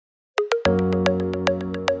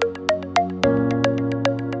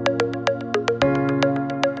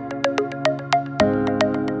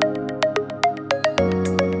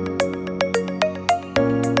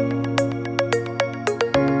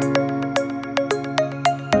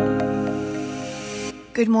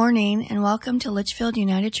Good morning and welcome to Litchfield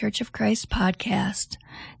United Church of Christ podcast.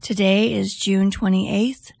 Today is June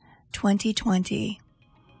 28th, 2020.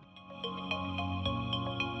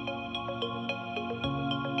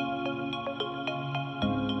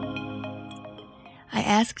 I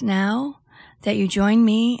ask now that you join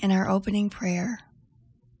me in our opening prayer.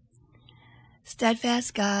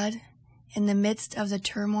 Steadfast God, in the midst of the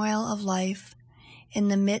turmoil of life, in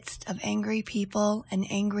the midst of angry people and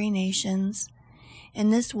angry nations, in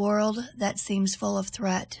this world that seems full of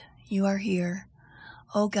threat, you are here,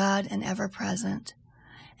 O God, and ever present.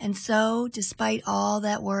 And so, despite all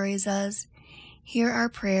that worries us, hear our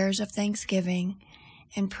prayers of thanksgiving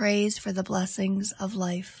and praise for the blessings of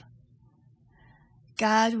life.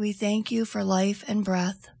 God, we thank you for life and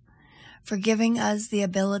breath, for giving us the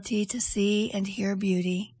ability to see and hear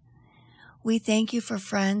beauty. We thank you for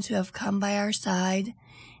friends who have come by our side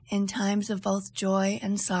in times of both joy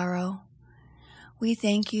and sorrow. We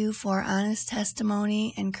thank you for honest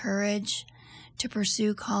testimony and courage to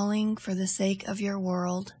pursue calling for the sake of your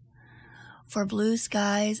world, for blue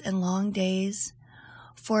skies and long days,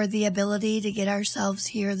 for the ability to get ourselves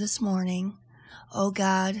here this morning. Oh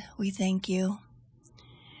God, we thank you.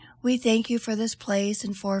 We thank you for this place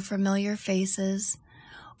and for familiar faces,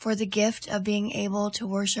 for the gift of being able to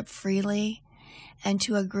worship freely and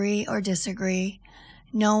to agree or disagree,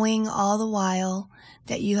 knowing all the while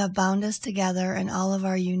that you have bound us together in all of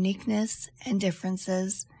our uniqueness and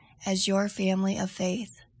differences as your family of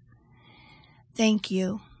faith. Thank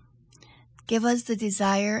you. Give us the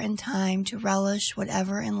desire and time to relish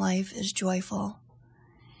whatever in life is joyful.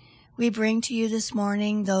 We bring to you this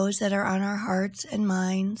morning those that are on our hearts and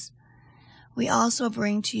minds. We also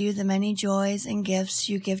bring to you the many joys and gifts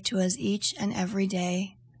you give to us each and every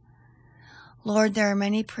day. Lord, there are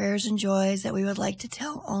many prayers and joys that we would like to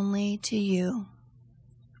tell only to you.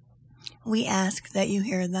 We ask that you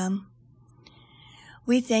hear them.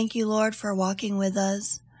 We thank you, Lord, for walking with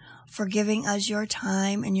us, for giving us your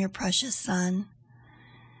time and your precious Son.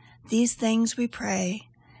 These things we pray,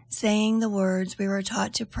 saying the words we were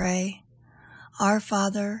taught to pray. Our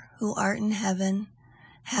Father, who art in heaven,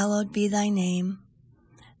 hallowed be thy name.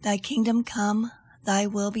 Thy kingdom come, thy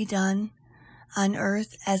will be done, on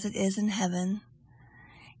earth as it is in heaven.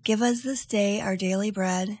 Give us this day our daily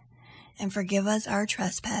bread, and forgive us our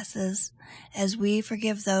trespasses, as we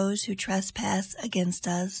forgive those who trespass against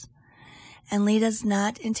us. And lead us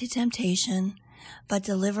not into temptation, but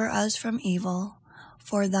deliver us from evil.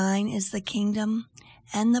 For thine is the kingdom,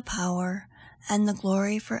 and the power, and the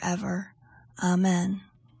glory forever. Amen.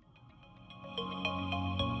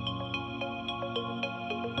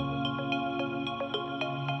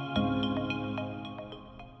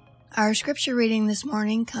 Our scripture reading this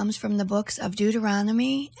morning comes from the books of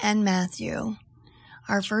Deuteronomy and Matthew.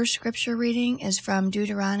 Our first scripture reading is from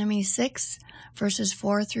Deuteronomy 6, verses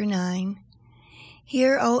 4 through 9.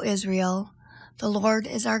 Hear, O Israel, the Lord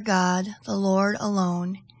is our God, the Lord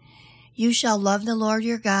alone. You shall love the Lord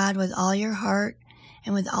your God with all your heart,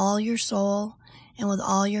 and with all your soul, and with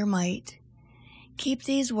all your might. Keep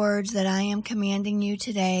these words that I am commanding you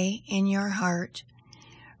today in your heart.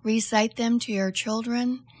 Recite them to your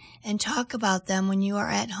children, and talk about them when you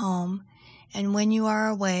are at home, and when you are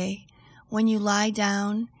away, when you lie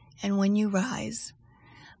down, and when you rise.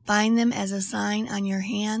 Bind them as a sign on your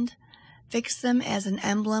hand, fix them as an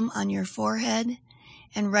emblem on your forehead,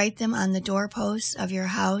 and write them on the doorposts of your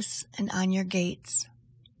house and on your gates.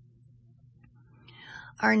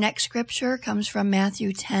 Our next scripture comes from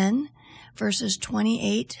Matthew 10, verses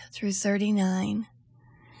 28 through 39.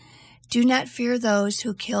 Do not fear those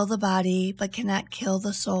who kill the body, but cannot kill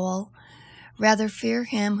the soul. Rather fear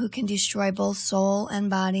him who can destroy both soul and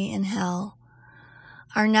body in hell.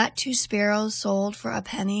 Are not 2 sparrows sold for a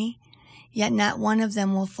penny? Yet not one of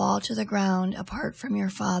them will fall to the ground apart from your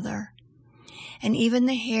Father. And even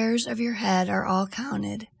the hairs of your head are all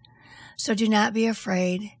counted. So do not be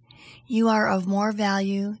afraid. You are of more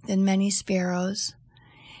value than many sparrows.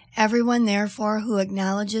 Everyone, therefore, who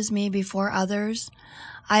acknowledges me before others,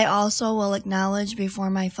 I also will acknowledge before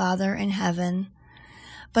my Father in heaven.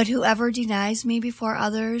 But whoever denies me before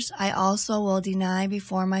others, I also will deny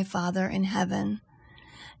before my Father in heaven.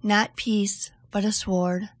 Not peace, but a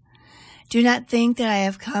sword. Do not think that I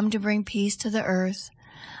have come to bring peace to the earth.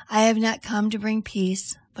 I have not come to bring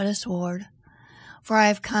peace, but a sword. For I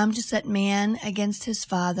have come to set man against his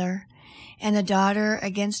father, and a daughter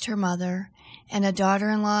against her mother, and a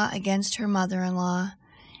daughter-in-law against her mother-in-law,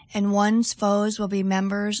 and one's foes will be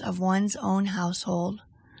members of one's own household.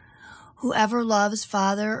 Whoever loves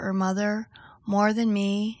father or mother more than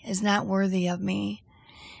me is not worthy of me,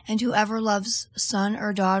 And whoever loves son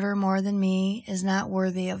or daughter more than me is not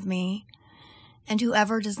worthy of me. And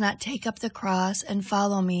whoever does not take up the cross and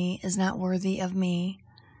follow me is not worthy of me.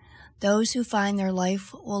 Those who find their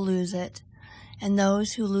life will lose it, and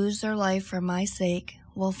those who lose their life for my sake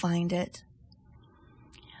will find it.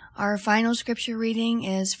 Our final scripture reading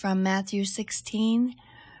is from Matthew 16,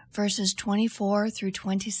 verses 24 through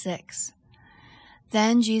 26.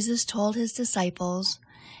 Then Jesus told his disciples,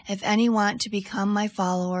 "If any want to become my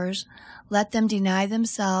followers, let them deny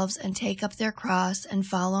themselves and take up their cross and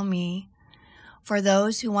follow me. For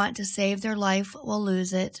those who want to save their life will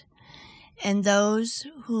lose it, and those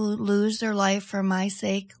who lose their life for my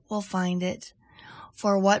sake will find it.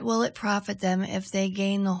 For what will it profit them if they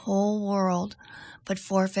gain the whole world but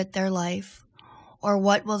forfeit their life? Or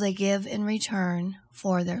what will they give in return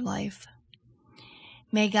for their life?"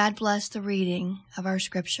 May God bless the reading of our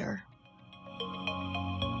scripture.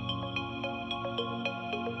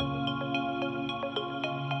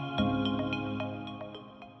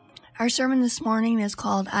 Our sermon this morning is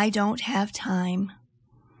called, "I Don't Have Time."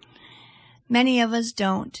 Many of us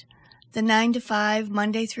don't. The 9 to 5,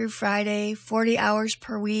 Monday through Friday, 40 hours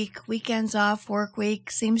per week, weekends off, work week,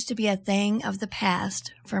 seems to be a thing of the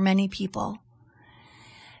past for many people.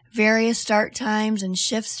 Various start times and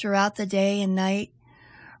shifts throughout the day and night,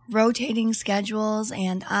 rotating schedules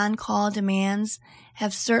and on-call demands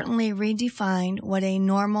have certainly redefined what a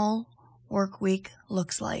normal work week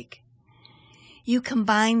looks like. You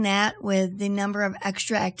combine that with the number of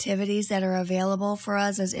extra activities that are available for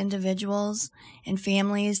us as individuals and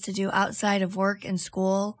families to do outside of work and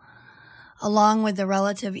school, along with the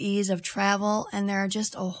relative ease of travel, and there are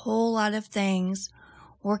just a whole lot of things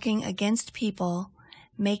working against people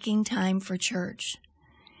making time for church.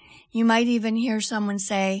 You might even hear someone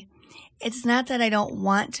say, "It's not that I don't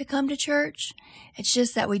want to come to church, it's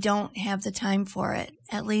just that we don't have the time for it,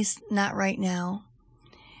 at least not right now."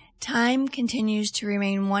 Time continues to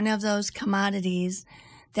remain one of those commodities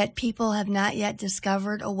that people have not yet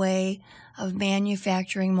discovered a way of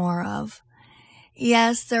manufacturing more of.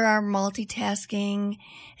 Yes, there are multitasking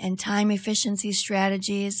and time efficiency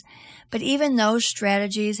strategies, but even those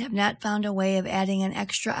strategies have not found a way of adding an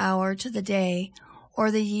extra hour to the day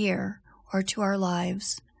or the year or to our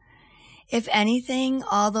lives. If anything,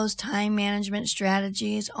 all those time management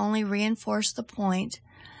strategies only reinforce the point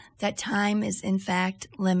that time is in fact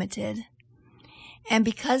limited. And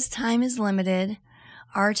because time is limited,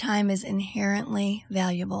 our time is inherently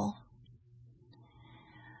valuable.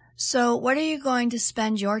 So what are you going to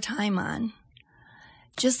spend your time on?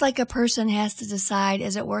 Just like a person has to decide,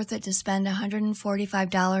 is it worth it to spend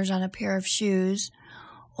 $145 on a pair of shoes,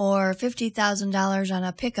 or $50,000 on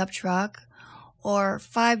a pickup truck, or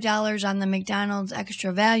 $5 on the McDonald's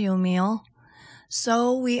extra value meal?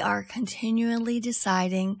 So we are continually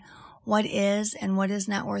deciding what is and what is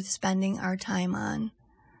not worth spending our time on.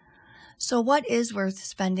 So what is worth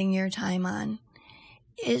spending your time on?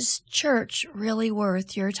 Is church really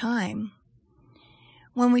worth your time?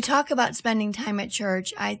 When we talk about spending time at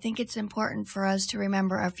church, I think it's important for us to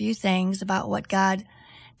remember a few things about what God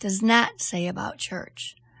does not say about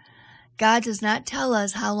church. God does not tell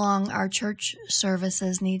us how long our church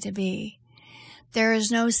services need to be. There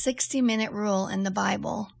is no 60-minute rule in the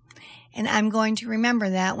Bible, and I'm going to remember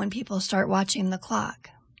that when people start watching the clock.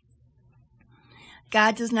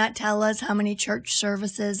 God does not tell us how many church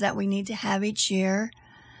services that we need to have each year.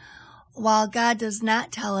 While God does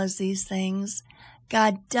not tell us these things,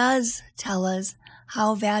 God does tell us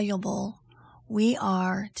how valuable we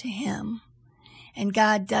are to Him. And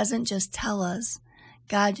God doesn't just tell us,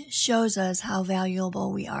 God shows us how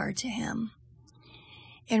valuable we are to Him.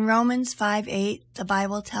 In Romans 5:8, the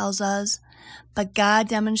Bible tells us, "But God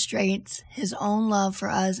demonstrates His own love for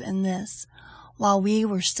us in this: while we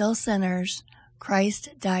were still sinners, Christ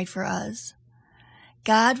died for us."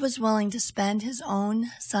 God was willing to spend His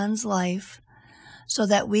own Son's life so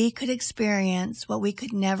that we could experience what we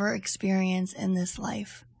could never experience in this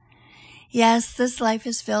life. Yes, this life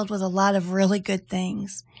is filled with a lot of really good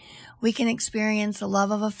things. We can experience the love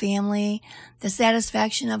of a family, the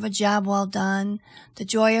satisfaction of a job well done, the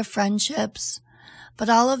joy of friendships, but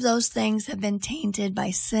all of those things have been tainted by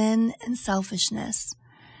sin and selfishness.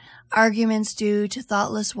 Arguments due to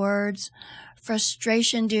thoughtless words,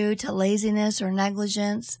 frustration due to laziness or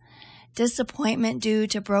negligence, disappointment due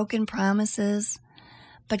to broken promises.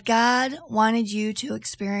 But God wanted you to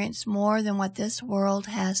experience more than what this world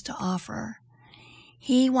has to offer.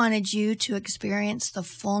 He wanted you to experience the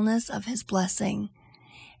fullness of His blessing,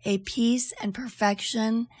 a peace and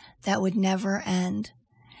perfection that would never end.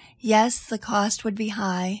 Yes, the cost would be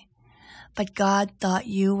high, but God thought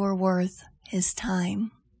you were worth His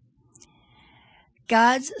time.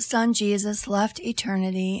 God's Son Jesus left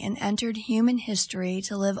eternity and entered human history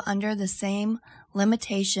to live under the same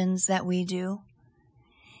limitations that we do.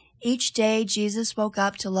 Each day, Jesus woke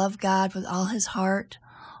up to love God with all his heart,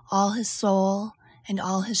 all his soul, and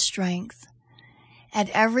all his strength. At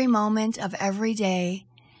every moment of every day,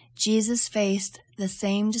 Jesus faced the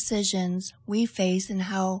same decisions we face in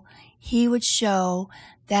how he would show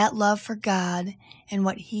that love for God and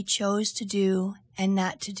what he chose to do and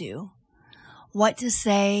not to do, what to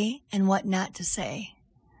say and what not to say.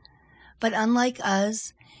 But unlike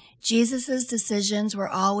us, Jesus' decisions were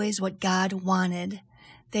always what God wanted.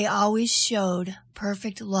 They always showed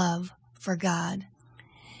perfect love for God.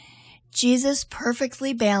 Jesus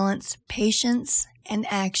perfectly balanced patience and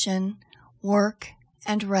action, work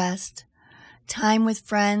and rest, time with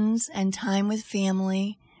friends and time with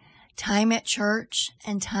family, time at church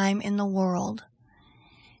and time in the world.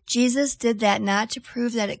 Jesus did that not to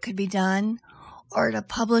prove that it could be done or to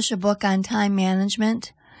publish a book on time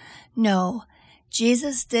management. No,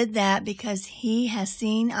 Jesus did that because he has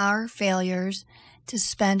seen our failures to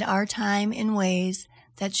spend our time in ways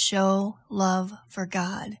that show love for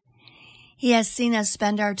God. He has seen us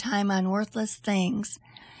spend our time on worthless things,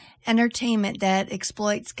 entertainment that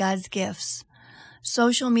exploits God's gifts,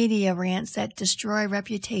 social media rants that destroy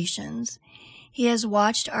reputations. He has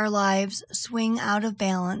watched our lives swing out of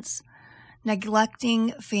balance,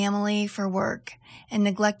 neglecting family for work and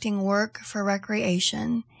neglecting work for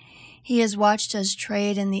recreation. He has watched us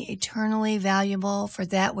trade in the eternally valuable for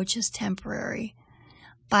that which is temporary.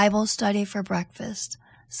 Bible study for breakfast,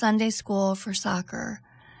 Sunday school for soccer,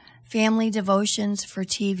 family devotions for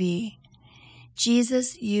TV.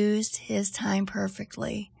 Jesus used his time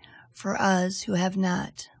perfectly for us who have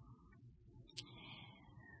not.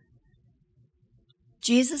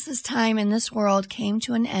 Jesus' time in this world came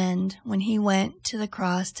to an end when he went to the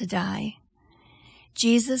cross to die.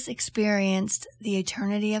 Jesus experienced the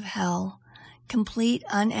eternity of hell, complete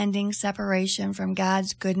unending separation from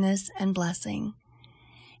God's goodness and blessing.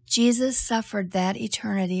 Jesus suffered that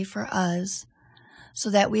eternity for us so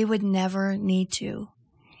that we would never need to.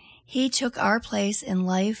 He took our place in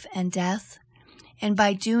life and death, and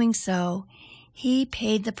by doing so, he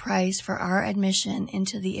paid the price for our admission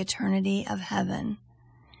into the eternity of heaven.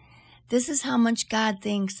 This is how much God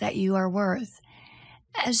thinks that you are worth.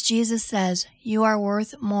 As Jesus says, you are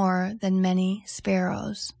worth more than many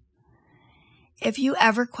sparrows. If you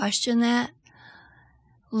ever question that,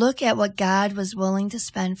 look at what God was willing to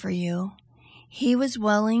spend for you. He was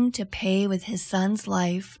willing to pay with his Son's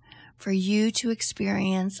life for you to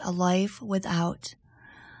experience a life without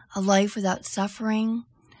suffering,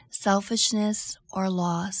 selfishness, or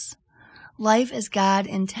loss. Life as God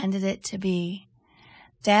intended it to be.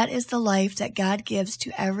 That is the life that God gives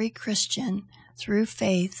to every Christian through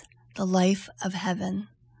faith, the life of heaven.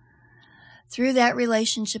 Through that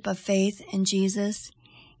relationship of faith in Jesus,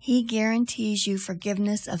 he guarantees you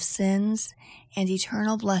forgiveness of sins and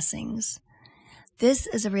eternal blessings. This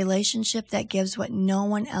is a relationship that gives what no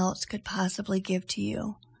one else could possibly give to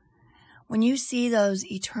you. When you see those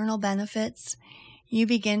eternal benefits, you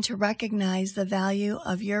begin to recognize the value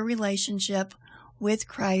of your relationship with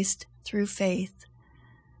Christ through faith.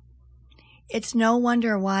 It's no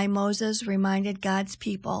wonder why Moses reminded God's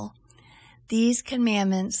people, "These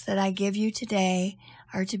commandments that I give you today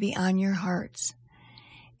are to be on your hearts.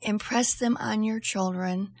 Impress them on your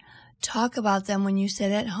children. Talk about them when you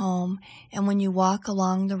sit at home and when you walk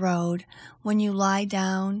along the road, when you lie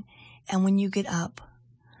down and when you get up."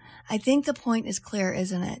 I think the point is clear,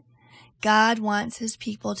 isn't it? God wants his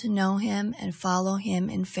people to know him and follow him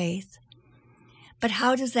in faith. But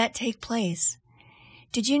how does that take place?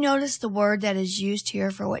 Did you notice the word that is used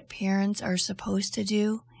here for what parents are supposed to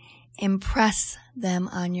do? Impress them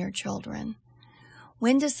on your children.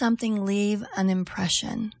 When does something leave an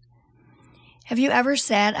impression? Have you ever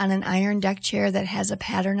sat on an iron deck chair that has a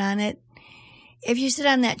pattern on it? If you sit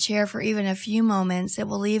on that chair for even a few moments, it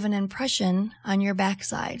will leave an impression on your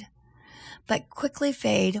backside, but quickly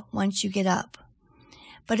fade once you get up.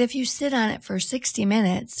 But if you sit on it for 60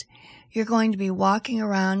 minutes, you're going to be walking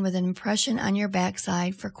around with an impression on your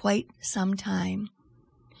backside for quite some time.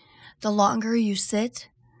 The longer you sit,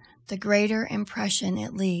 the greater impression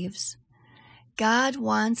it leaves. God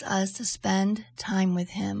wants us to spend time with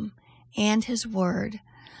him and his word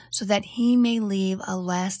so that he may leave a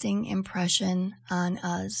lasting impression on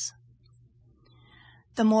us.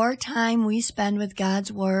 The more time we spend with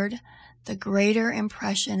God's word, the greater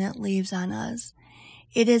impression it leaves on us.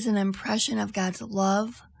 It is an impression of God's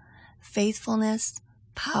love, faithfulness,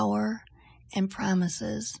 power, and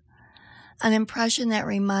promises. An impression that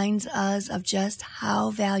reminds us of just how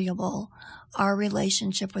valuable our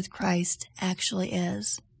relationship with Christ actually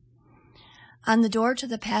is. On the door to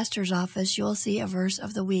the pastor's office, you'll see a verse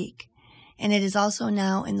of the week, and it is also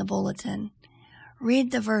now in the bulletin.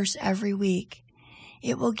 Read the verse every week.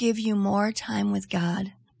 It will give you more time with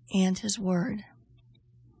God and His Word.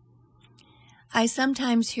 I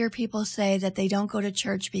sometimes hear people say that they don't go to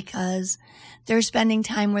church because they're spending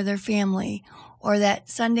time with their family, or that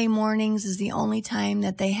Sunday mornings is the only time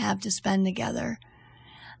that they have to spend together.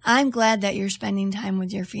 I'm glad that you're spending time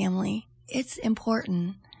with your family. It's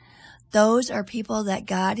important. Those are people that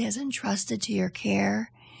God has entrusted to your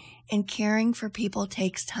care, and caring for people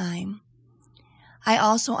takes time. I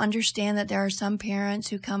also understand that there are some parents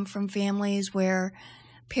who come from families where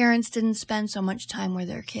parents didn't spend so much time with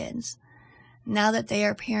their kids. Now that they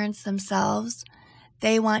are parents themselves,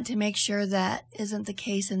 they want to make sure that isn't the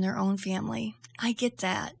case in their own family. I get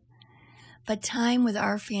that. But time with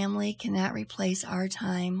our family cannot replace our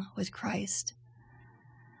time with Christ.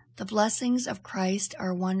 The blessings of Christ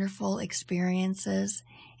are wonderful experiences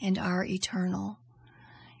and are eternal.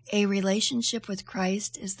 A relationship with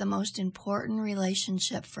Christ is the most important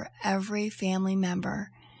relationship for every family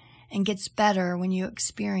member and gets better when you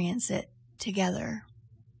experience it together.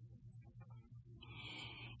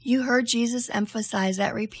 You heard Jesus emphasize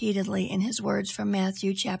that repeatedly in His words from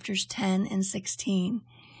Matthew chapters 10 and 16.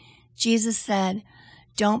 Jesus said,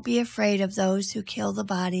 "Don't be afraid of those who kill the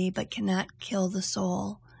body but cannot kill the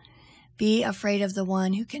soul. Be afraid of the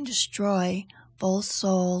one who can destroy both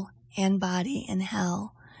soul and body in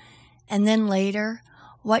hell." And then later,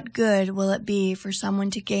 what good will it be for someone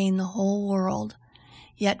to gain the whole world,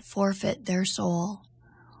 yet forfeit their soul?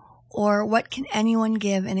 Or what can anyone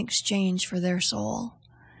give in exchange for their soul?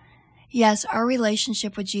 Yes, our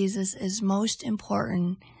relationship with Jesus is most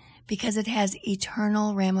important because it has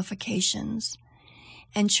eternal ramifications.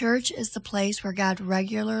 And church is the place where God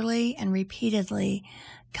regularly and repeatedly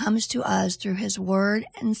comes to us through His Word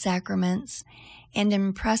and sacraments and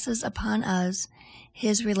impresses upon us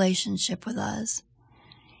His relationship with us.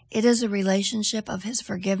 It is a relationship of His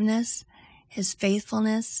forgiveness, His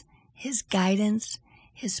faithfulness, His guidance,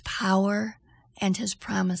 His power, and His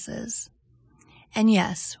promises. And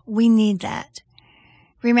yes, we need that.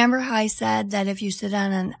 Remember how I said that if you sit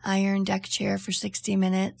on an iron deck chair for 60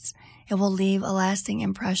 minutes, it will leave a lasting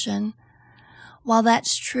impression? While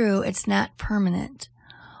that's true, it's not permanent.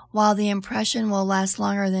 While the impression will last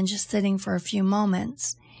longer than just sitting for a few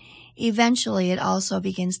moments, eventually it also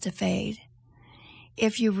begins to fade.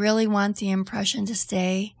 If you really want the impression to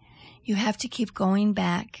stay, you have to keep going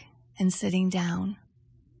back and sitting down.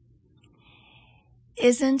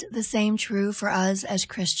 Isn't the same true for us as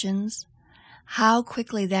Christians? How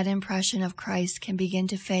quickly that impression of Christ can begin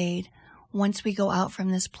to fade once we go out from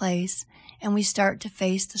this place and we start to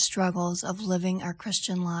face the struggles of living our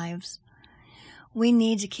Christian lives. We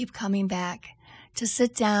need to keep coming back, to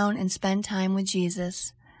sit down and spend time with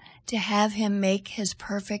Jesus, to have Him make His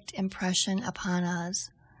perfect impression upon us.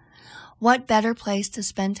 What better place to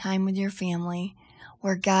spend time with your family,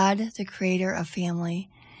 where God, the creator of family,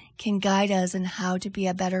 can guide us in how to be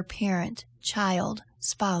a better parent, child,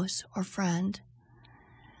 spouse, or friend.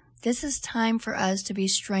 This is time for us to be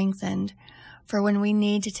strengthened for when we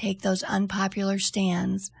need to take those unpopular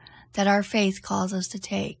stands that our faith calls us to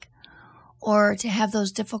take, or to have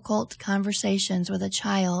those difficult conversations with a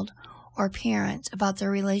child or parent about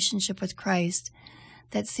their relationship with Christ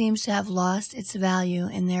that seems to have lost its value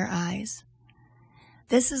in their eyes.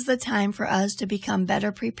 This is the time for us to become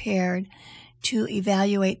better prepared to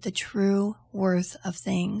evaluate the true worth of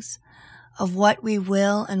things, of what we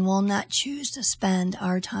will and will not choose to spend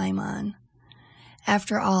our time on.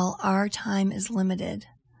 After all, our time is limited.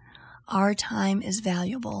 Our time is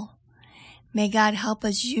valuable. May God help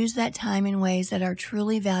us use that time in ways that are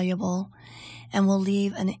truly valuable and will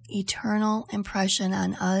leave an eternal impression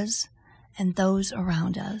on us and those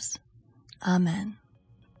around us. Amen.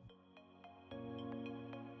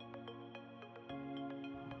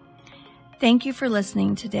 Thank you for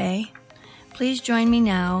listening today. Please join me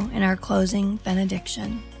now in our closing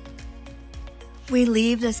benediction. We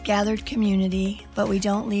leave this gathered community, but we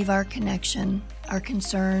don't leave our connection, our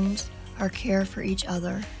concerns, our care for each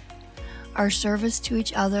other. Our service to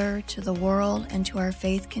each other, to the world, and to our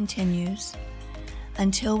faith continues.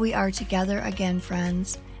 Until we are together again,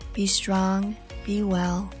 friends, be strong, be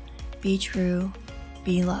well, be true,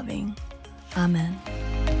 be loving. Amen.